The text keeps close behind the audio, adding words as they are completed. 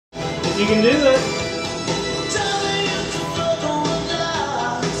You can do it.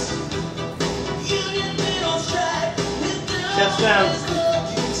 Chest down.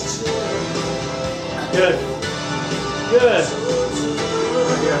 Good. Good.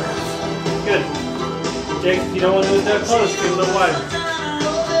 Good. Jake, if you don't want to move that close, get a little wider.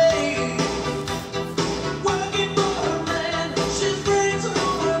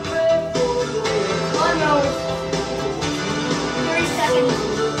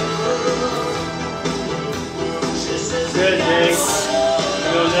 Good, Jake.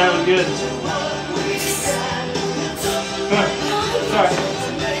 You're going down good. Come on. Sorry.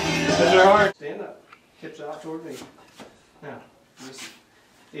 Those are hard. Stand up. Hips out toward me. Now, just,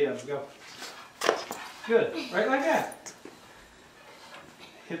 yeah, go. Good. Right like that.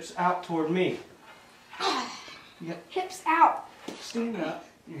 Hips out toward me. Yeah. Hips out. Stand up.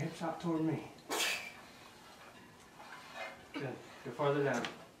 Your hips out toward me. Good. Go farther down.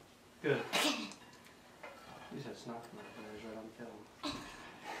 Good. You said snot from my fingers right on film.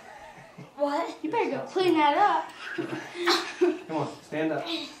 What? You better go clean that up. Come on, stand up.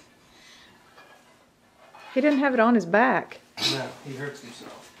 He didn't have it on his back. No, he hurts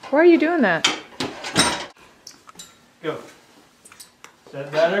himself. Why are you doing that? Go. Is that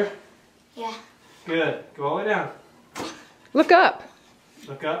better? Yeah. Good. Go all the way down. Look up.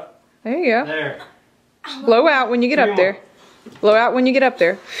 Look up. There you go. There. Blow out when you get up there. Blow out when you get up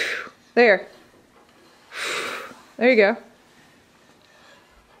there. There. There you go.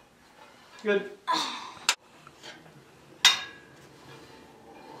 Good.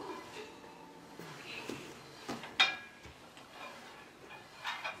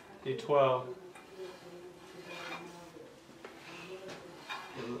 Do 12.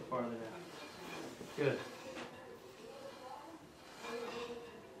 Get a little farther down. Good.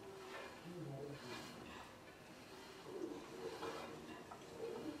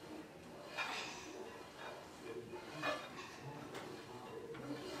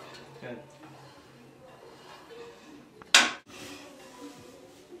 Good.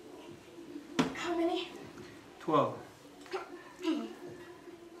 How many? 12.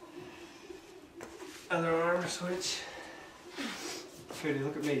 Other arm switch. Cody,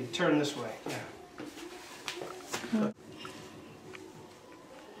 look at me. Turn this way. Yeah. Good.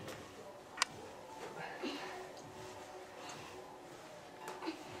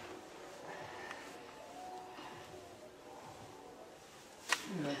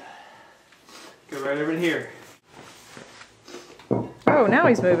 Go right over here. Oh, now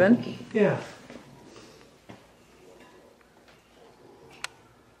he's moving. Yeah.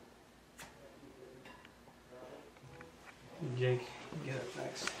 Jake, get up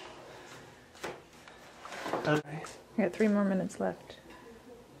next. Okay. We got 3 more minutes left.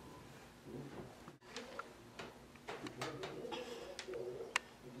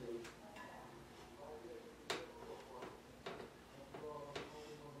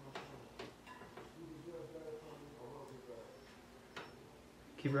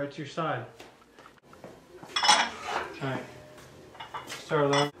 Keep right to your side. Alright. Start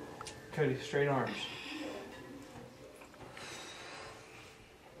with arm. Cody, straight arms.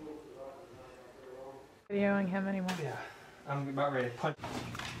 Videoing him anymore. Yeah. I'm about ready to punch.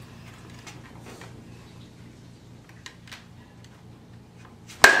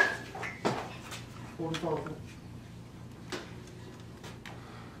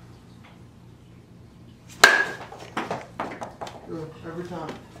 Good, every time.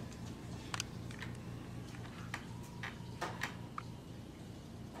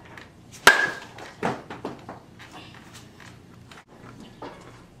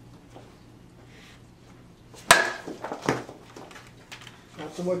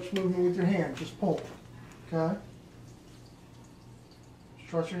 Not so much movement with your hand, just pull. Okay? Just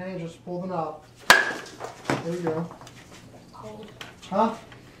trust your hand, just pull the knob. There you go. Hold. Huh?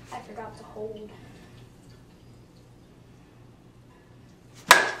 I forgot to hold.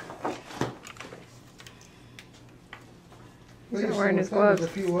 He's not wearing his gloves.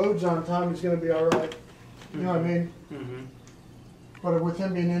 If he loads on time, he's going to be all right. You know what I mean? Mm-hmm. But with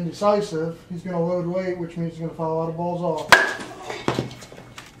him being indecisive, he's going to load late, which means he's going to foul a lot of balls off.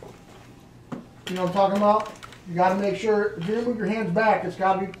 You know what I'm talking about? You got to make sure, if you're going to move your hands back, it's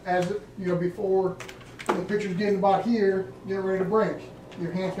got to be, as you know, before the pitcher's getting about here, get ready to break.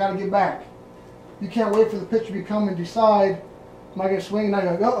 Your hands got to get back. You can't wait for the pitcher to come and decide, am I going to swing? And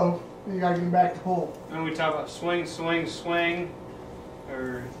I go, uh-oh. Then you got to get him back to pull. And we talk about swing, swing, swing,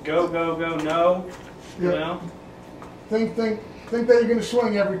 or go, go, go, no. You know? Think that you're going to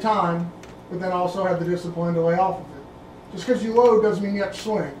swing every time, but then also have the discipline to lay off of it. Just because you load doesn't mean you have to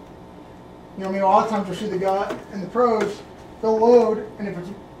swing. You know what I mean? A lot of times you'll see the guy in the pros, they'll load, and if it's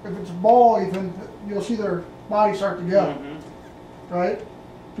if it's a ball even, you'll see their body start to go, Mm-hmm. right?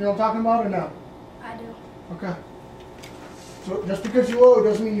 You know what I'm talking about or no? I do. Okay. So just because you load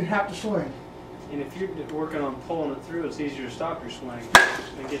doesn't mean you have to swing. And if you're working on pulling it through, it's easier to stop your swing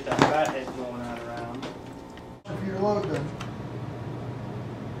and get that fat head going out around. If you load them.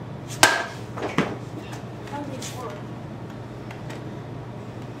 How do you work?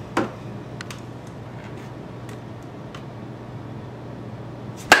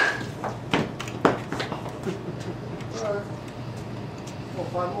 Alright. We'll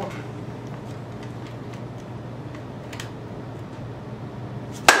find more.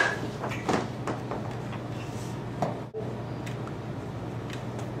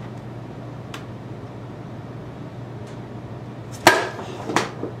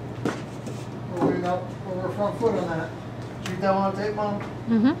 We're leaning up over our front foot on that. Did you get that one on tape, Mom?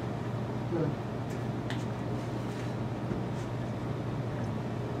 Mm-hmm. Good.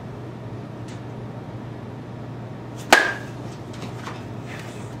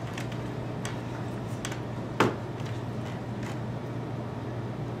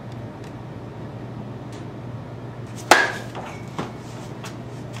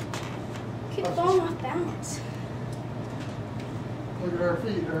 Keep falling off balance. Look at our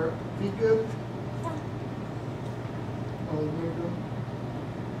feet. Are our feet good? Oh, they're good.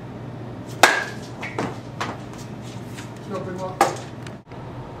 Still big one.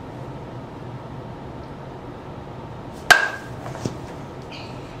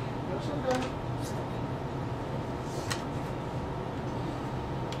 That's okay.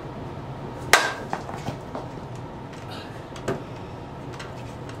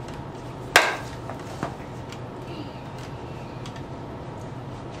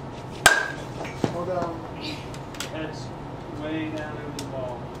 Hold down. Head's way down over the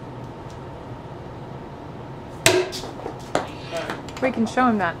ball. Okay. We can show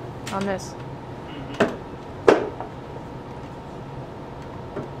him that on this.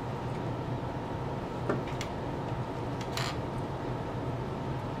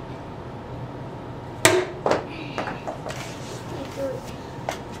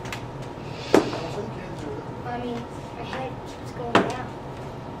 I mean, my head keeps going down.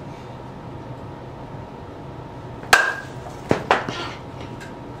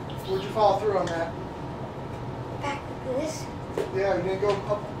 Where'd you fall through on that? Back like this. Yeah, you didn't go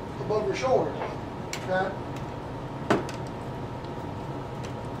up above your shoulder. Okay?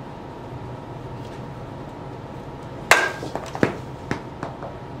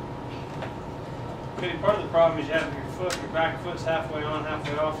 Okay, part of the problem is you have your back foot's halfway on,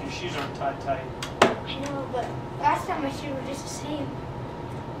 halfway off, and your shoes aren't tight. I know, but last time my shoes were just the same.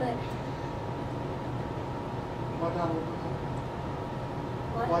 But Lie down a little bit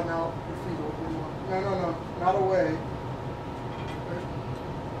more. what? Lie down your feet a little bit more. No. Not away.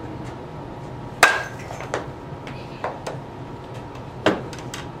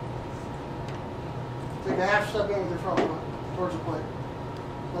 Take a half step in with your front foot towards the plate.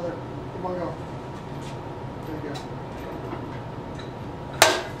 Another. Come on, go. There you go.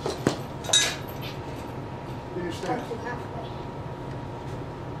 Do your stance. Come to halfway.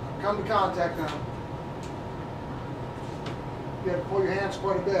 Come to contact now. You have to pull your hands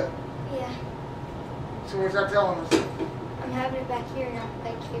quite a bit. Yeah. So what's that telling us? I'm having it back here, not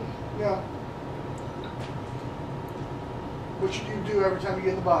back here. Yeah. What should you do every time you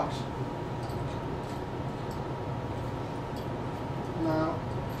get in the box? No.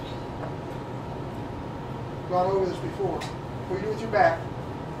 Gone over this before. What do you do with your back?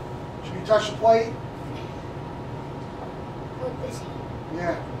 Should you touch the plate? With this hand.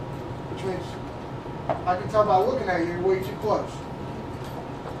 Yeah. Which means I can tell by looking at you you're way too close.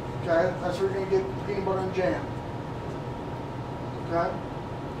 Okay? That's where you're going to get peanut butter and jam. Okay?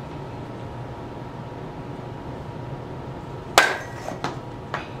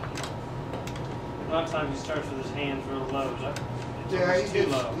 A lot of times he starts with his hands real low. It's Yeah, almost too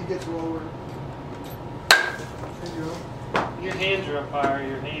low. he gets lower. There you go. Your hands are up higher.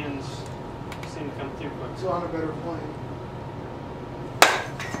 Your hands seem to come through quick. It's on a better plane.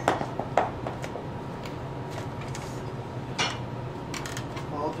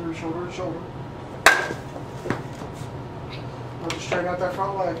 Follow through shoulder to shoulder. Now just straighten out that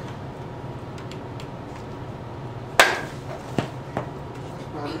front leg. That's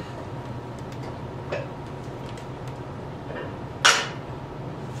better.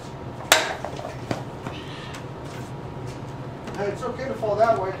 Hey, it's okay to fall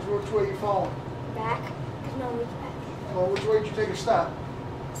that way, because which way are you falling? Back? There's no reach back. Well, which way did you take a step?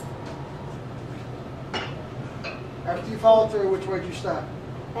 After you follow through, which way did you step?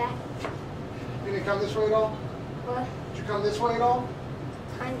 Back? You didn't come this way at all? What? Did you come this way at all?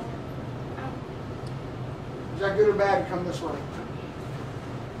 Kinda. that good or bad to come this way?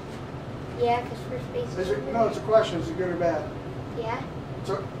 Yeah, because first base Is is it, no, it's a question. Is it good or bad? Yeah.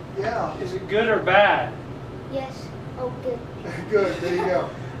 So, yeah. Is it good or bad? Yes. Oh, good. Good. There you go.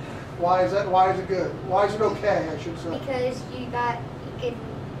 Why is that? Why is it good? Why is it okay? I should say. Because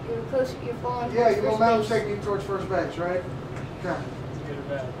you're close. You're falling. Yeah, towards your first momentum's base. taking you towards first base, right? Okay. Is it good or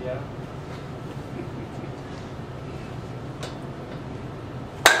bad? Yeah.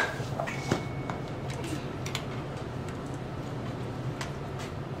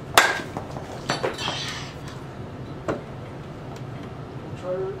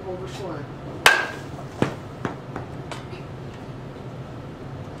 Try to overswing.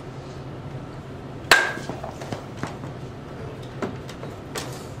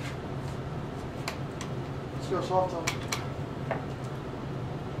 Let's go soft on.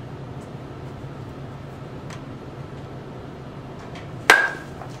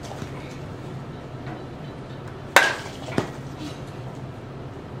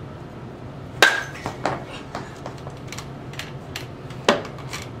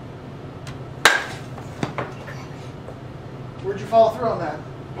 Where'd you follow through on that?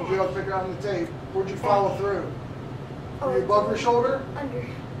 We'll be able to pick it out on the tape. Where'd you follow through? Are you above your shoulder? Under.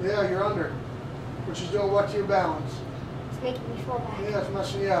 Yeah, you're under. Which is doing what to your balance? It's making me fall back. Yeah, it's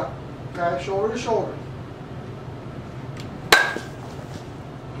messing you up. Okay, shoulder to shoulder.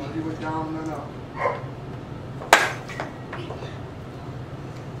 Well, you went down and then up.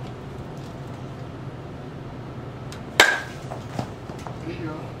 There you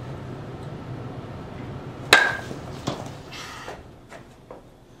go.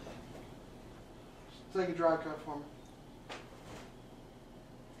 Take a dry cut for me.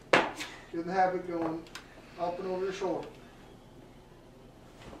 Get the habit going up and over your shoulder.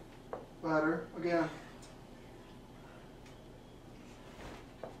 Better. Again.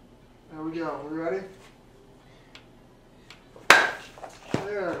 There we go. We ready?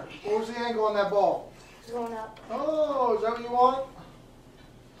 There. What was the angle on that ball? It's going up. Oh, is that what you want?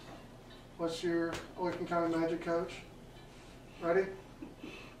 What's your Awaken County Magic coach? Ready?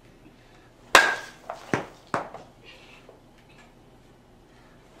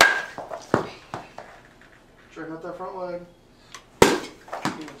 Straighten out that front leg.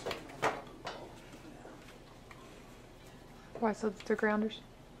 Why, so they're grounders?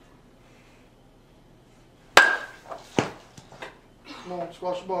 Come on,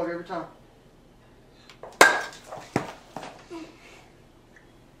 squash the ball every time.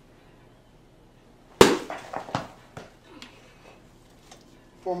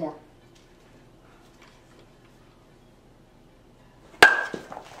 Four more.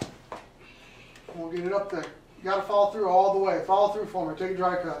 We'll get it up there. You got to follow through all the way. Follow through for me. Take a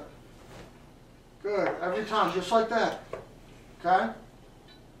dry cut. Good. Every time, just like that. Okay?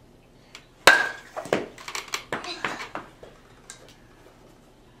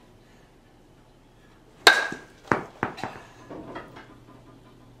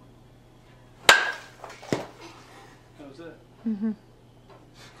 That was it. Mm-hmm.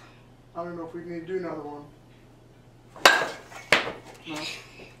 I don't know if we need to do another one. No.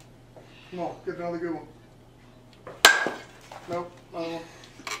 Come on, get another good one. Nope, another one.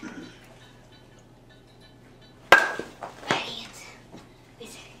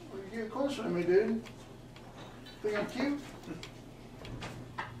 Well, you're getting closer to me, dude. Think I'm cute?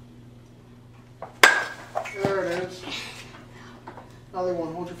 There it is. Another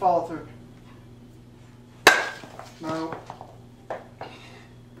one. Hold your follow through. No.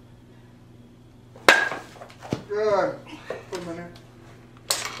 Good. Put them in here.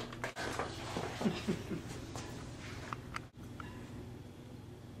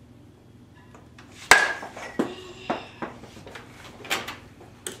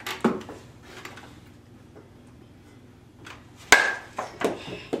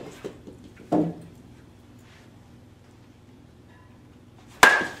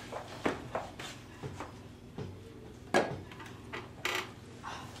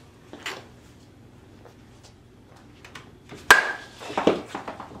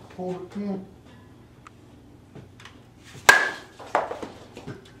 Hold it, come on.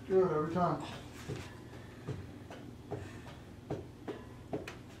 Good, every time.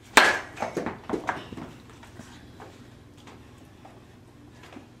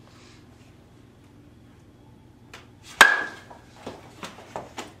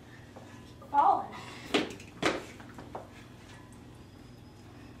 Falling.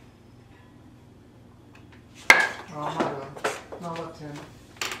 Oh, I'm not done. Not left hand.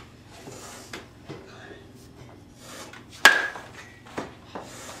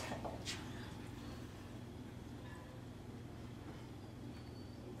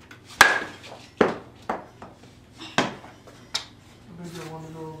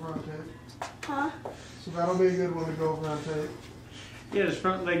 So that'll be a good one to go over on tape. Yeah, his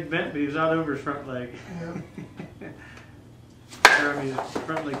front leg bent, but he was out over his front leg. Yeah. Or, I mean, his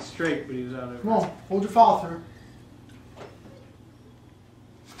front leg straight, but he was out over. Come on, hold your follow through.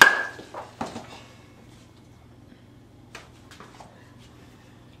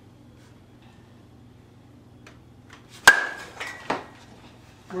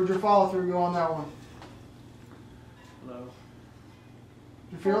 Where'd your follow through go on that one? Low.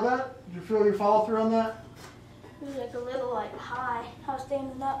 Did you feel that? Did you feel your follow through on that? It was like a little like high. I was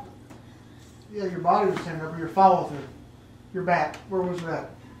standing up. Yeah, your body was standing up, but your follow through. Your back, where was that?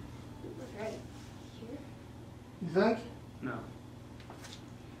 It was right here. You think? No,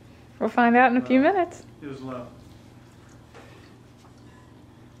 We'll find out in a few minutes. it was low.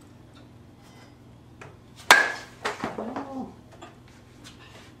 Oh.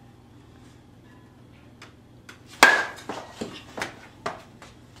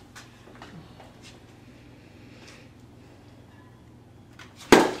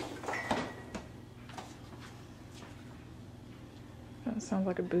 That sounds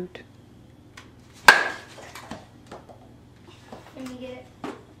like a boot. Let me get it.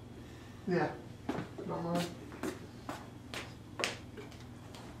 Yeah. Don't mind.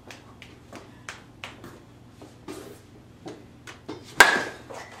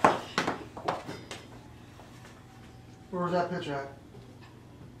 Where was that pitch at?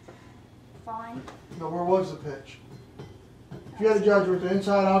 Fine. No, where was the pitch? If you had to judge, was it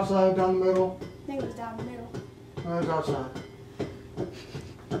inside, outside, down the middle? I think it was down the middle. No, it was outside.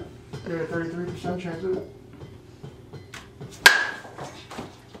 You had a 33% chance of it.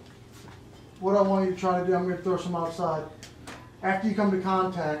 What I want you to try to do, I'm going to throw some outside. After you come to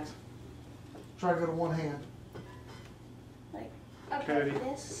contact, try to go to one hand. Like up Cody. like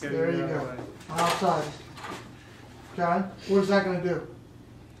this. Cody, There you the other go. way. On outside. Okay? What is that going to do?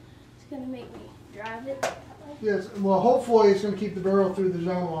 It's gonna make me drive it that way. Yes, well, hopefully it's going to keep the barrel through the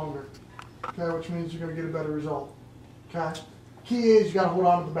zone longer. Okay, which means you're going to get a better result. Okay? Key is you got to hold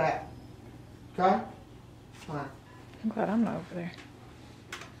on to the bat. Okay? All right. I'm glad I'm not over there.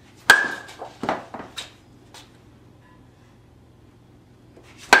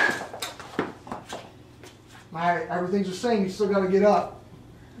 All right, everything's the same. You still got to get up.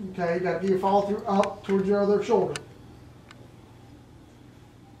 Okay, you got to get your follow through up towards your other shoulder.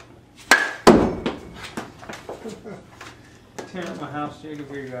 Tearing up my house, Jacob,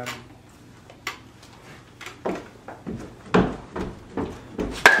 where you got him.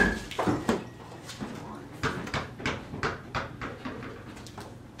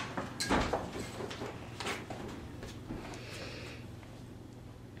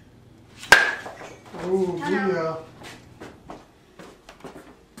 Ooh, yeah.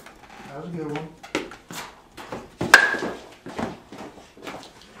 That was a good one.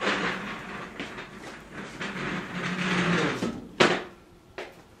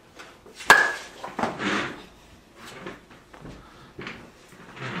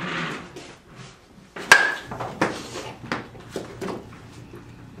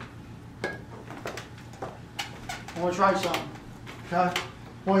 I want to try something. Okay?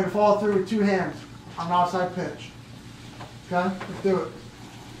 I want you to follow through with two hands on the outside pitch. Okay? Let's do it.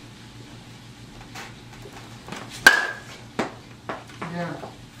 Again.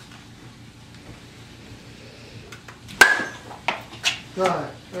 Good.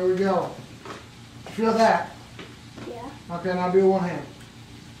 There we go. Feel that? Yeah. Okay, now do one hand.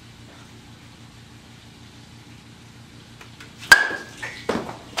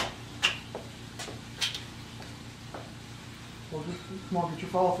 Well, just, come on, get your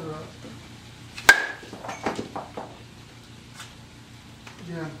follow through up.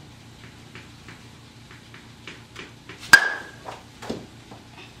 Again.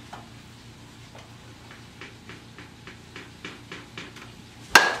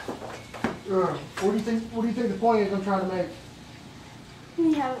 What do you think the point is I'm trying to make? When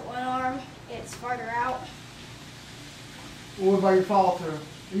you have one arm, it's farther out. What about your follow through?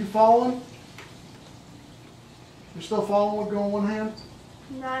 Are you following? You're still following with going one hand?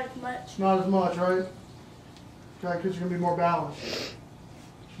 Not as much. Not as much, right? Okay, because you're going to be more balanced.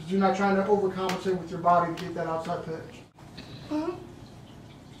 Because you're not trying to overcompensate with your body to get that outside pitch.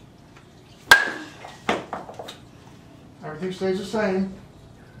 Everything stays the same.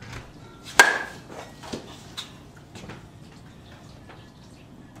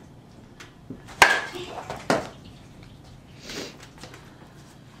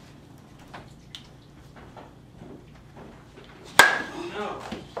 No.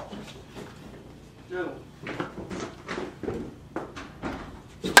 Get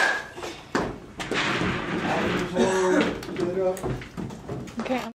up. Okay.